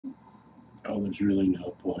Oh, there's really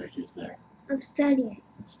no point, is there? Of studying.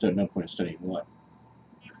 No point in studying what?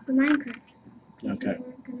 The Minecraft. Okay. We're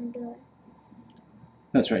not gonna do it.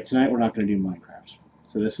 That's right. Tonight we're not going to do Minecraft.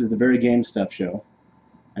 So this is the very game stuff show,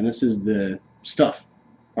 and this is the stuff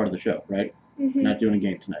part of the show, right? Not doing a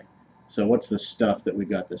game tonight. So what's the stuff that we've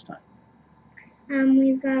got this time?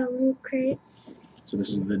 We've got a loot crate. So this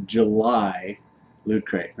is the July Loot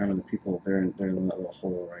Crate. Remember the people, they're in that little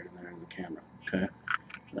hole right in there in the camera, okay?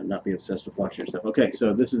 Not be obsessed with watching yourself. Okay,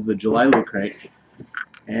 so this is the July Loot Crate,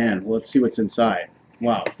 and let's see what's inside.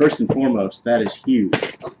 Wow, first and foremost, that is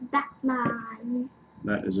huge. Batman.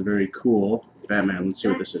 That is a very cool Batman. Let's see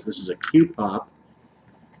what this is. This is a Q-Pop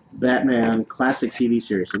Batman classic TV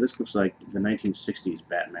series. So this looks like the 1960s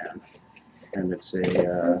Batman. And it's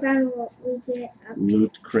a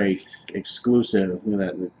Loot Crate exclusive. Look at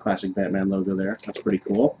that, the classic Batman logo there. That's pretty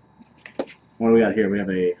cool. What do we got here? We have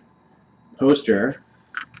a poster.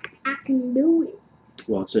 I can do it.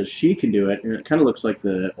 Well, it says she can do it, and it kind of looks like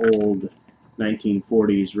the old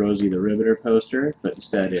 1940s Rosie the Riveter poster, but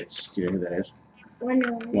instead it's, do you know who that is?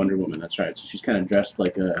 Wonder Woman. Wonder Woman, that's right. So she's kind of dressed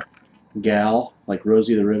like a gal, like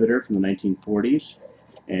Rosie the Riveter from the 1940s,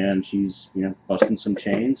 and she's, you know, busting some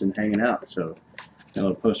chains and hanging out. So, a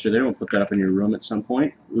little poster there. We'll put that up in your room at some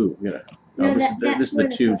point. Ooh, we got a. Oh, no, this is the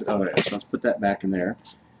tube. All right, so let's put that back in there.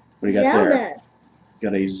 What do you got there?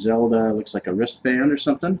 Got a Zelda. Looks like a wristband or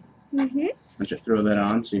something. Why don't you throw that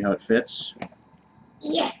on? See how it fits.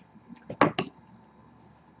 Yeah.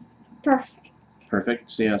 Perfect. Perfect.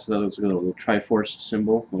 So yeah, so that was a little Triforce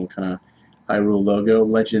symbol, little kind of Hyrule logo,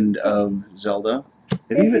 Legend of Zelda.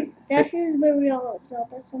 This is the real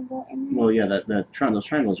Zelda symbol in there. Well, yeah, those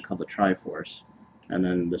triangles are called the Triforce, and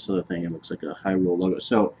then this other thing, it looks like a Hyrule logo.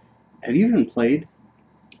 So, have you even played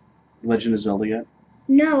Legend of Zelda yet?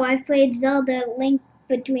 No, I played Zelda Link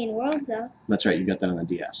Between Worlds though. That's right, you got that on the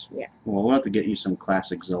DS. Yeah. Well, we'll have to get you some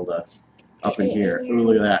classic Zelda up in here. Ooh,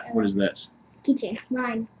 look at that. What is this? Keychain.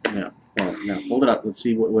 Mine. Yeah. Well, now hold it up. Let's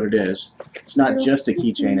see what it is. It's not just a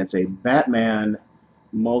keychain. It's a Batman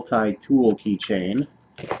multi-tool keychain.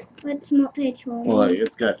 What's multi-tool? Well,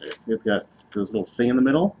 it's got this little thing in the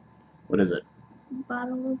middle. What is it?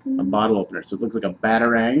 Bottle opener. A bottle opener. So it looks like a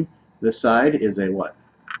batarang. This side is a what?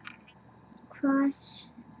 Cross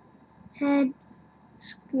head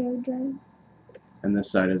screwdriver. And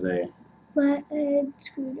this side is a flathead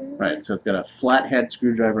screwdriver. Right. So it's got a flathead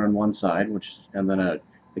screwdriver on one side, and then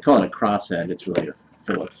they call it a crosshead. It's really a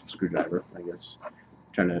Phillips screwdriver, I guess. I'm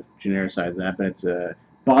trying to genericize that, but it's a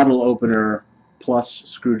bottle opener plus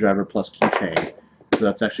screwdriver plus keychain. So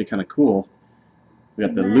that's actually kind of cool. We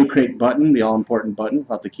got the Loot Crate button, the all-important button.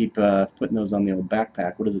 We'll have to keep putting those on the old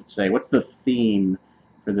backpack. What does it say? What's the theme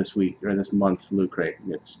for this week, or this month's Loot Crate?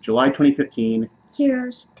 It's July 2015.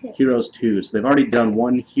 Heroes 2. Heroes 2. So they've already done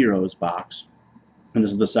one Heroes box, and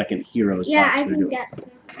this is the second Heroes box. Yeah, I can guess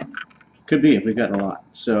that. Could be if we've gotten a lot.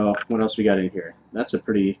 So what else we got in here? This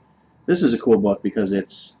is a cool book because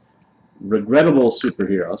it's regrettable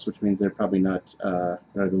superheroes, which means they're probably not,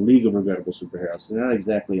 they're the League of Regrettable Superheroes. So they're not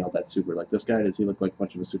exactly all that super. Like this guy, does he look like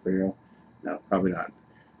much of a superhero? No, probably not.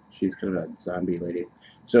 She's kind of a zombie lady.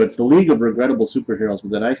 So it's the League of Regrettable Superheroes,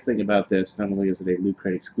 but the nice thing about this, not only is it a Loot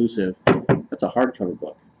Crate exclusive, that's a hardcover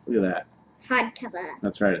book. Look at that. Hardcover.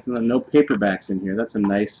 That's right. It's no paperbacks in here. That's a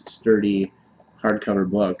nice, sturdy hardcover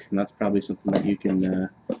book, and that's probably something that you can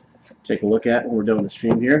take a look at when we're done with the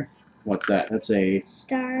stream here. What's that? That's a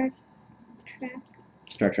Star Trek.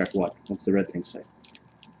 Star Trek what? What's the red thing say?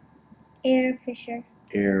 Air Fisher.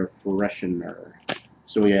 Air freshener.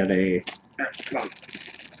 So we have a, come on,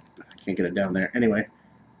 I can't get it down there. Anyway,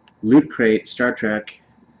 Loot Crate, Star Trek,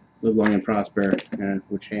 Live Long and Prosper,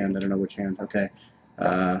 which hand? I don't know which hand. Okay.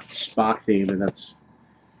 Spock themed, and that's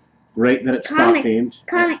great that it's Spock themed.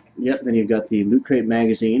 Comic. Yep, then you've got the Loot Crate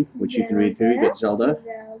magazine, which you can read through. You got Zelda.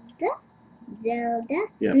 Zelda.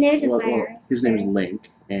 Yeah. And there's a fire. Well, his name is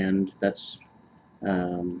Link, and that's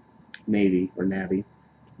Navy, or Navi,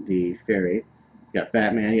 the fairy. You got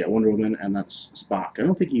Batman, you got Wonder Woman, and that's Spock. I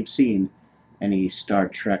don't think you've seen any Star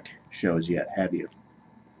Trek shows yet, have you?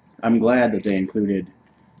 I'm glad that they included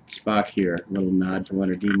Spock here, a little nod to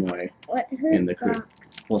Leonard Nimoy in the crew.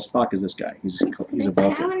 Well, Spock is this guy. He's a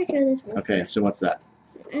Vulcan. I want to show this one. Okay, so what's that?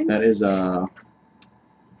 That is what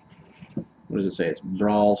does it say? It's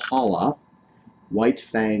Brawlhalla, White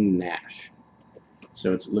Fang Nash.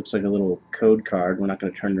 So it looks like a little code card. We're not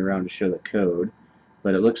going to turn it around to show the code,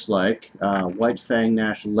 but it looks like White Fang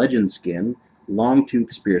Nash Legend Skin, Long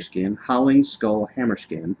Tooth Spear Skin, Howling Skull Hammer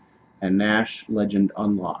Skin, and Nash Legend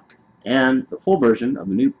Unlock, and the full version of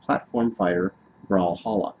the new platform fighter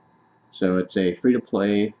Brawlhalla. So it's a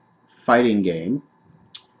free-to-play fighting game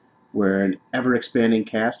where an ever-expanding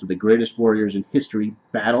cast of the greatest warriors in history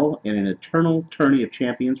battle in an eternal tourney of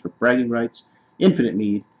champions for bragging rights, infinite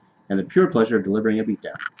mead, and the pure pleasure of delivering a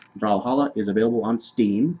beatdown. Brawlhalla is available on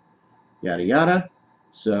Steam, yada yada.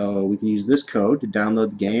 So we can use this code to download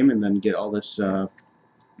the game and then get all this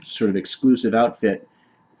sort of exclusive outfit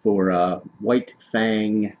for White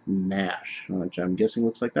Fang Nash, which I'm guessing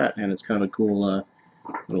looks like that, and it's kind of a cool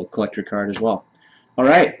little collector card as well. All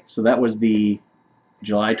right, so that was the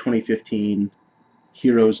July 2015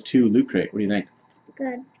 Heroes 2 Loot Crate. What do you think?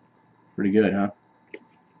 Good. Pretty good, huh?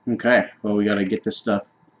 Okay, well, we got to get this stuff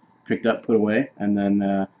picked up, put away, and then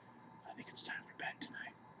I think it's time for bed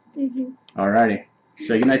tonight. All righty.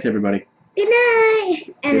 Say goodnight to everybody. Good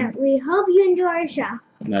night, and we hope you enjoy our show.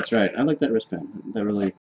 That's right. I like that wristband. That really